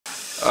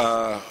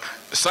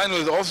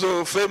Sinoe is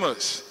also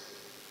famous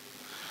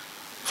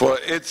for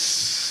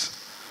its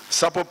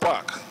Sapo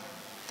Park,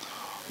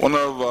 one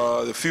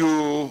of the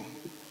few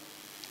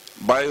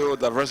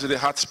biodiversity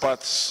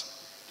hotspots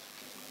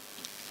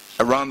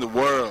around the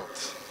world.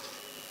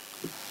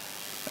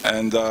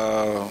 And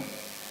I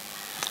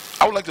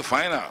would like to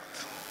find out,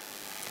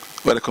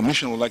 but the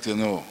Commission would like to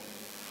know.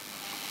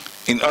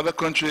 In other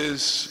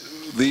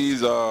countries,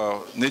 these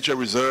nature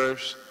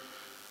reserves,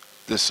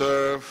 they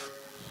serve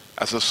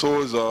as a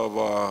source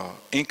of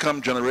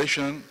income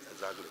generation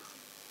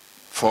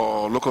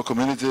for local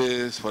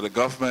communities, for the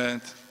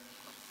government,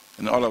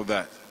 and all of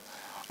that.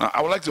 Now,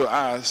 I would like to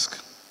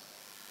ask,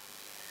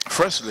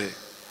 firstly,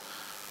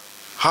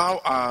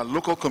 how are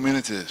local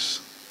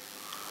communities,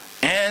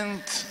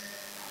 and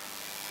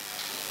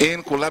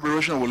in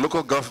collaboration with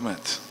local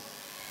government,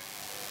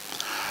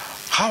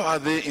 how are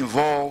they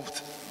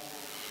involved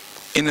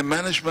in the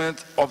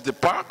management of the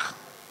park,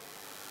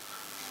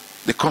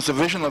 the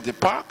conservation of the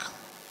park,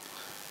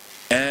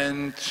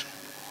 and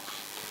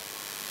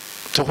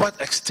to what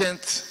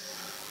extent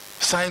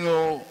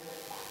Sinoe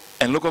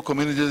and local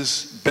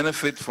communities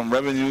benefit from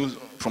revenues,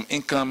 from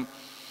income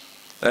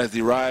that is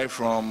derived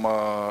from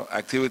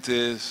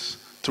activities,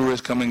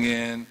 tourists coming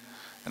in,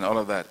 and all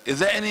of that. Is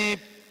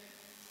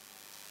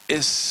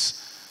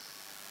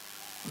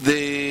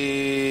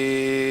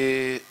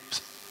the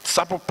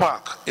Sapo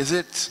Park, is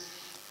it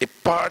a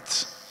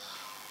part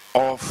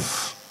of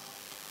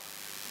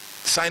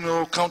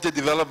Sinoe County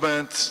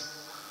development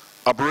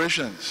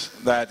operations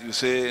that you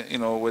say, you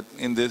know,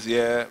 in this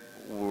year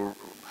we'll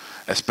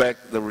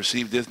expect to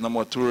receive this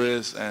number of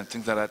tourists and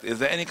things like that? Is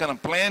there any kind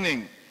of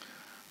planning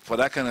for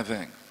that kind of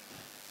thing,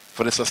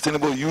 for the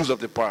sustainable use of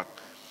the park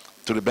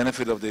to the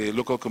benefit of the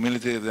local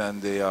communities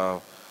and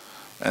the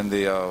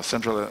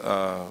central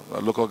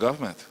local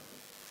government?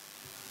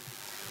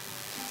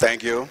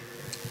 Thank you.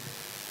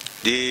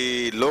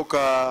 The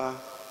local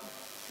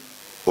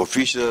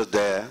officials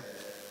there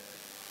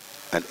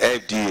and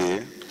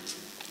FDA,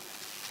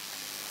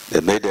 they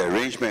made the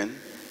arrangement,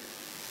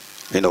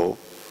 you know,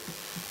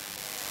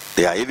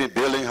 they are even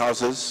building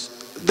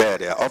houses there,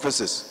 their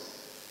offices.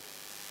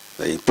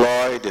 They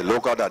employ the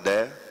locals that are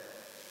there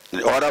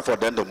in order for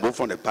them to move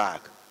from the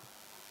park.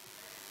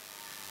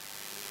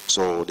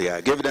 So they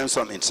are giving them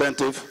some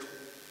incentive,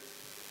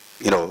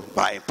 you know,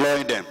 by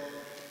employing them.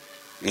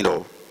 You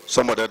know,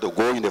 some of them to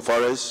go in the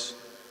forest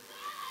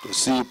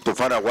to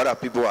find out what other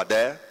people are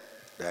there.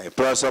 They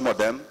employ some of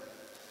them,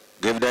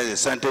 give them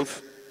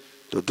incentive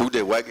to do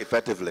the work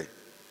effectively.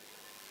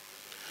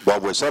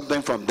 But with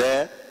something from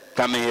there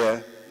coming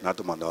here, not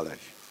to my knowledge.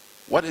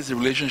 What is the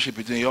relationship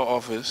between your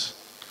office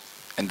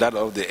and that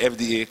of the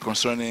FDA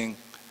concerning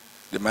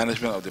the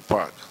management of the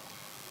park?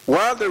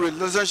 Well, the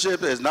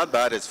relationship is not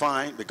bad, it's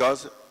fine,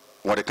 because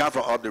when they come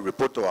from up, they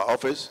report to our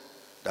office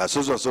that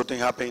so thing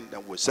happened,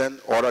 then we send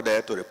order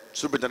there to the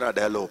superintendent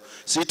at hello.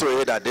 See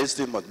to it that this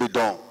thing must be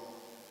done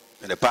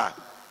in the park.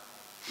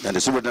 And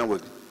the superintendent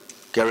will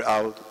carry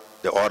out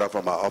the order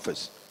from our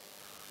office.